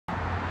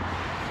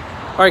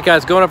All right,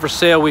 guys, going up for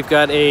sale, we've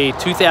got a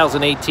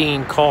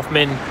 2018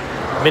 Kaufman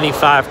Mini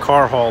 5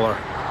 car hauler.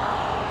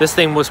 This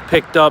thing was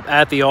picked up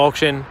at the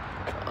auction.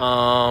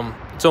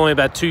 It's only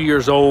about 2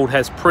 years old,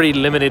 has pretty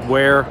limited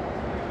wear.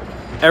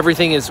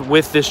 Everything is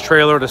with this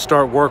trailer to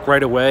start work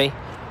right away.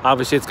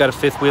 Obviously, it's got a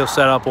fifth wheel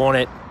setup on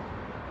it,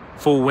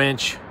 full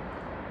winch.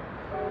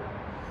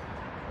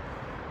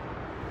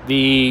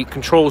 The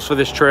controls for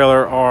this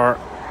trailer are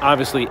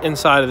obviously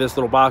inside of this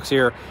little box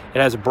here. It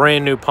has a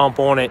brand new pump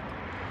on it.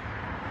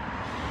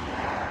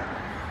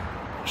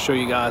 I'll show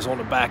you guys on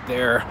the back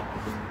there.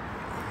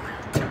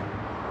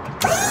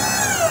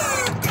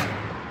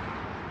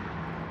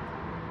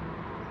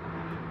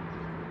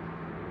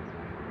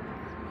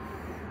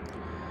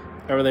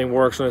 Everything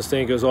works on this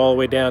thing, goes all the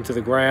way down to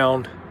the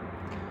ground.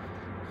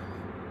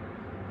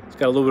 It's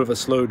got a little bit of a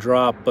slow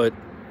drop, but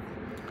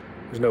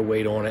there's no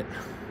weight on it.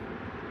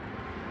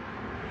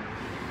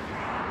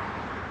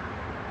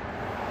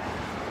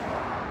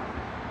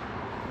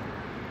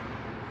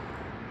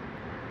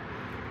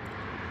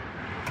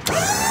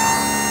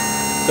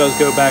 It does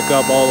go back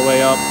up all the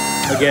way up.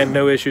 Again,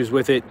 no issues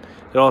with it.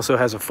 It also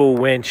has a full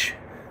winch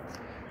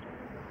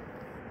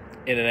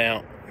in and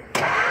out.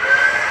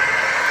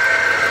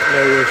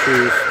 No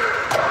issues.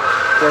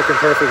 Working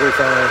perfectly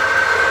fine.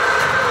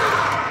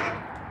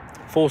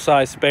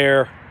 Full-size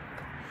spare.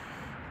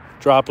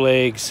 Drop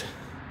legs.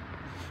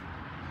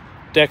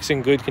 Deck's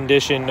in good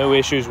condition. No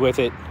issues with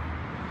it.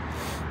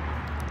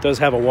 Does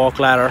have a walk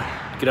ladder.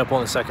 Get up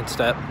on the second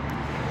step.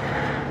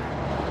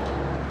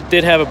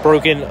 Did have a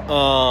broken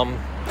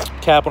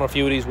cap on a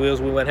few of these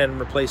wheels. We went ahead and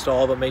replaced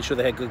all of them. Made sure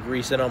they had good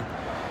grease in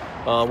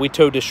them. We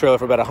towed this trailer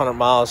for about 100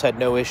 miles. Had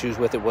no issues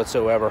with it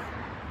whatsoever.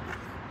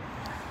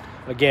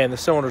 Again, the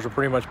cylinders are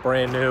pretty much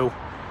brand new.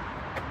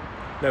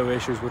 No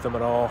issues with them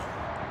at all.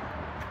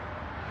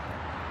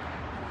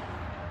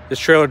 This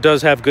trailer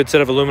does have a good set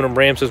of aluminum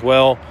ramps as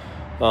well.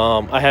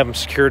 I have them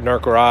secured in our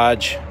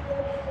garage.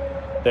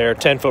 They're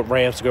 10-foot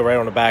ramps to go right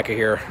on the back of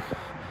here.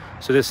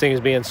 So this thing is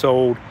being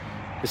sold.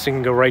 This thing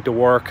can go right to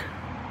work.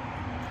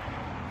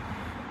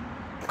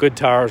 Good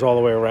tires all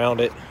the way around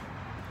it.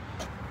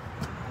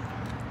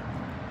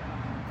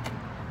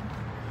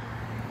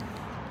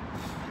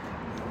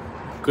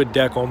 Good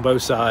deck on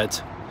both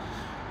sides.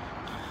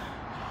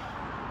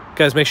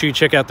 Guys, make sure you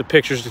check out the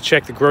pictures to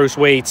check the gross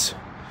weights.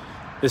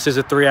 This is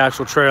a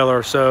 3-axle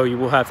trailer, so you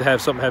will have to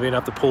have something heavy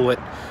enough to pull it,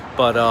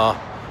 but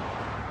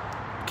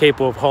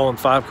capable of hauling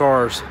 5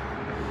 cars.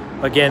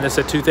 Again, this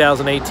is a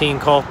 2018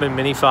 Kaufman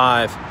Mini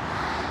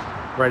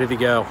 5, ready to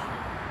go.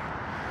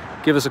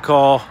 Give us a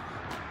call,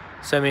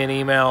 send me an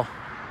email.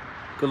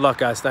 Good luck,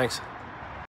 guys. Thanks.